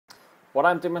What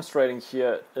I'm demonstrating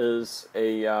here is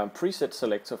a preset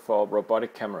selector for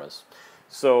robotic cameras.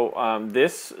 So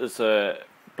this is a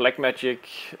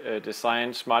Blackmagic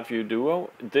Design SmartView Duo.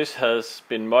 This has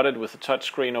been modded with a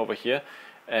touchscreen over here,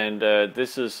 and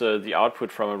this is the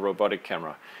output from a robotic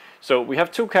camera. So we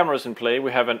have two cameras in play.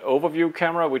 We have an overview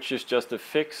camera, which is just a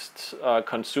fixed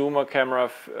consumer camera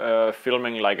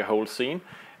filming like a whole scene,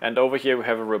 and over here we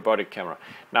have a robotic camera.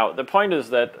 Now the point is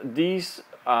that these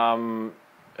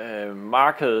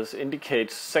markers indicate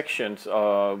sections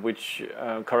which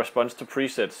corresponds to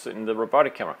presets in the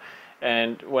robotic camera.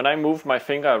 And when I move my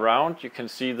finger around, you can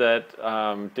see that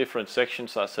different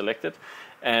sections are selected.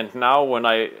 And now when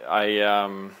I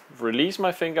release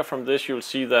my finger from this, you'll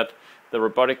see that the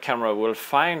robotic camera will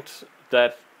find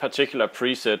that particular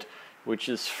preset which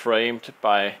is framed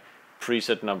by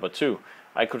preset number 2.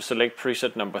 I could select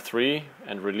preset number 3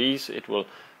 and release. It will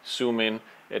zoom in,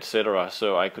 etc.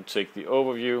 So I could take the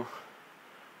overview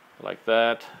like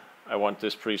that. I want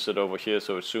this preset over here,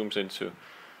 so it zooms into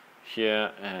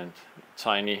here, and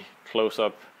tiny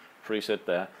close-up preset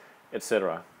there,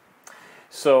 etc.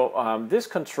 So this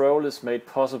control is made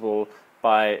possible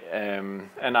by an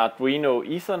Arduino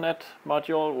Ethernet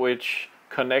module which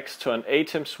connects to an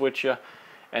ATEM switcher,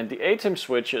 and the ATEM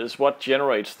switcher is what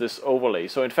generates this overlay.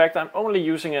 So in fact I'm only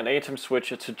using an ATEM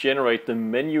switcher to generate the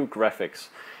menu graphics,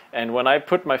 and when I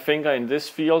put my finger in this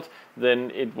field, then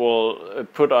it will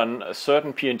put on a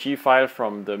certain PNG file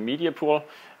from the media pool,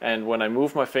 and when I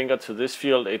move my finger to this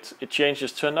field, it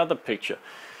changes to another picture.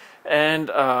 And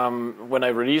when I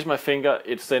release my finger,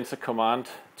 it sends a command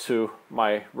to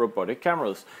my robotic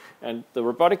cameras. And the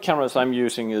robotic cameras I'm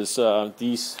using is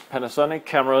these Panasonic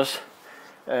cameras,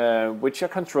 which are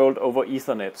controlled over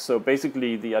Ethernet. So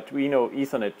basically the Arduino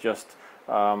Ethernet just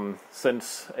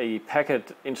sends a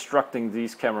packet instructing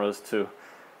these cameras to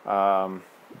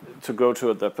go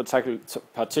to the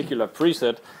particular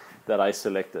preset that I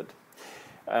selected.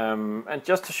 And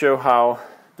just to show how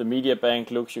the media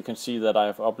bank looks, you can see that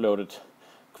I've uploaded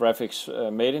graphics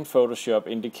made in Photoshop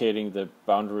indicating the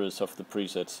boundaries of the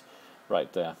presets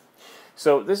right there.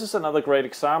 So this is another great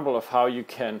example of how you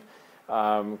can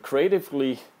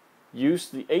creatively use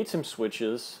the ATEM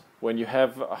switches when you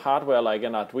have hardware like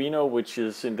an Arduino, which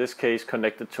is in this case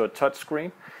connected to a touch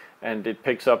screen, and it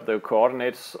picks up the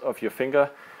coordinates of your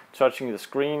finger touching the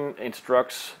screen,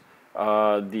 instructs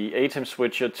the ATEM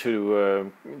switcher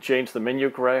to change the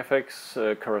menu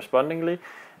graphics correspondingly,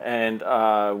 and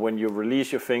when you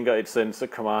release your finger, it sends a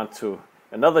command to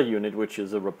another unit, which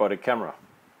is a robotic camera.